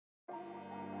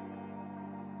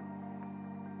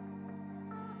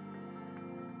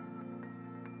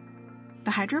The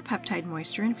HydroPeptide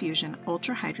Moisture Infusion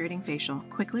Ultra Hydrating Facial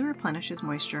quickly replenishes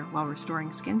moisture while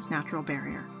restoring skin's natural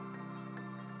barrier.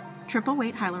 Triple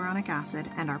weight hyaluronic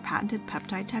acid and our patented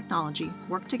peptide technology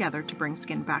work together to bring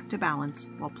skin back to balance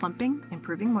while plumping,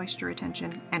 improving moisture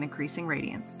retention, and increasing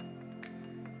radiance.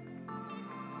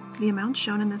 The amounts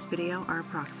shown in this video are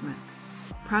approximate.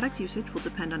 Product usage will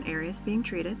depend on areas being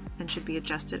treated and should be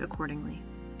adjusted accordingly.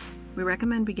 We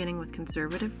recommend beginning with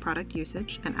conservative product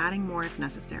usage and adding more if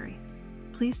necessary.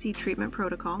 Please see treatment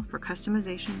protocol for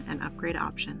customization and upgrade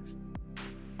options.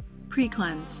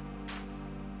 Pre-cleanse.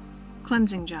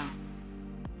 Cleansing gel.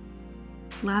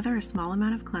 Lather a small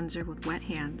amount of cleanser with wet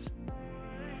hands,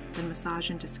 then massage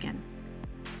into skin.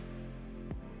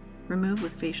 Remove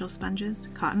with facial sponges,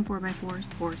 cotton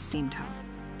 4x4s, or steam towel.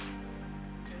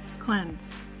 Cleanse.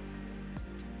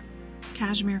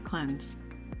 Cashmere cleanse.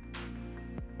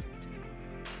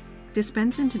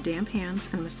 Dispense into damp hands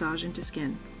and massage into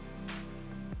skin.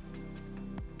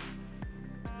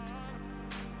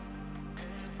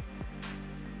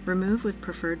 Remove with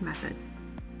preferred method.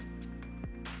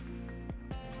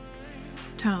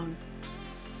 Tone.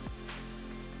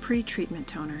 Pre-treatment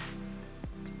toner.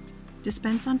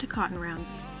 Dispense onto cotton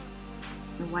rounds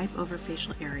and wipe over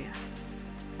facial area.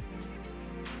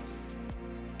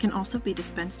 Can also be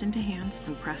dispensed into hands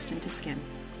and pressed into skin.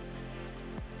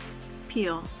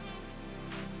 Peel.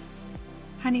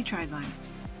 Honey trizyme.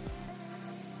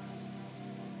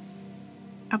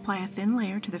 Apply a thin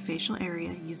layer to the facial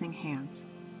area using hands.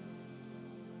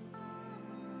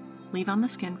 Leave on the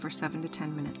skin for 7 to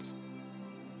 10 minutes.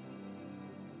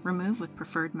 Remove with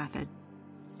preferred method.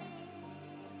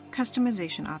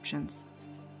 Customization options.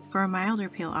 For a milder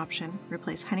peel option,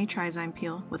 replace honey trizyme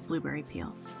peel with blueberry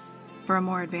peel. For a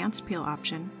more advanced peel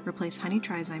option, replace honey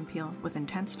trizyme peel with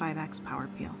intense 5x power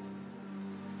peel.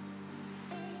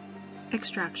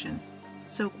 Extraction.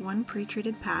 Soak one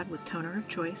pre-treated pad with toner of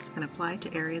choice and apply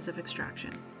to areas of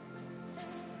extraction.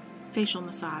 Facial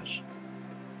massage.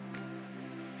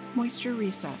 Moisture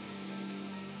reset.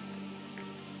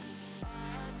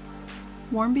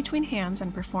 Warm between hands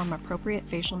and perform appropriate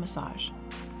facial massage.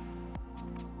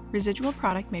 Residual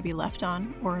product may be left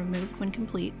on or removed when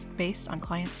complete based on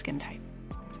client's skin type.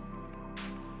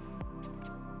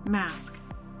 Mask.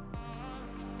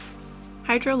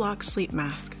 HydroLock Sleep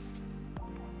Mask.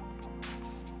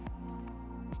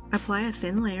 Apply a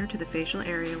thin layer to the facial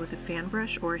area with a fan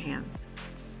brush or hands.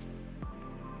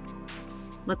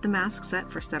 Let the mask set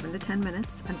for 7 to 10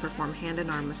 minutes and perform hand and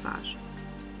arm massage.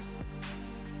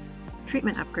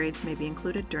 Treatment upgrades may be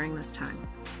included during this time.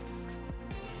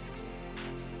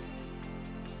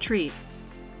 Treat.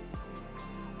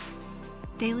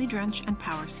 Daily Drench and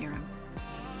Power Serum.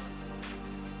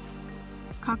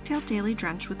 Cocktail Daily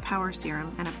Drench with Power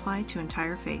Serum and apply to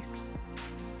entire face.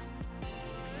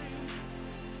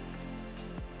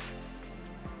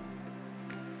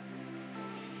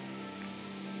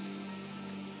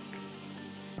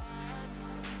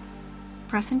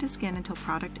 Press into skin until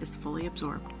product is fully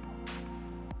absorbed.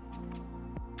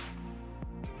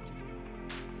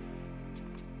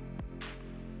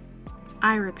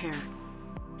 Eye repair.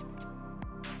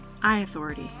 Eye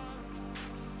authority.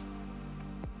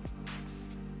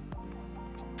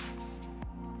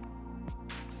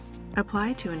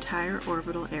 Apply to entire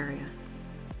orbital area.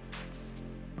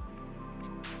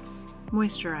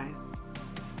 Moisturize.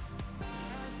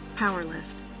 Power lift.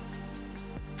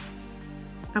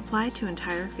 Apply to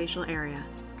entire facial area.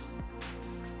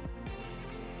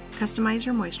 Customize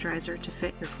your moisturizer to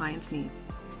fit your client's needs.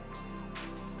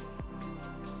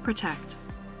 Protect.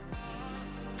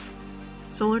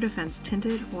 Solar Defense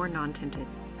tinted or non-tinted.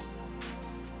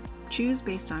 Choose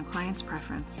based on client's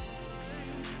preference.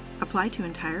 Apply to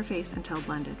entire face until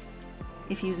blended.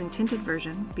 If using tinted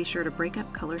version, be sure to break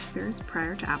up color spheres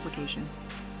prior to application.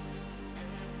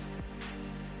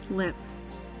 Lip.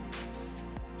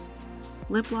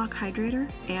 Lip Lock Hydrator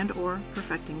and/or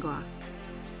Perfecting Gloss.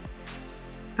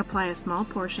 Apply a small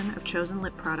portion of chosen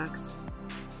lip products,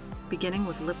 beginning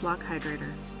with Lip Lock Hydrator.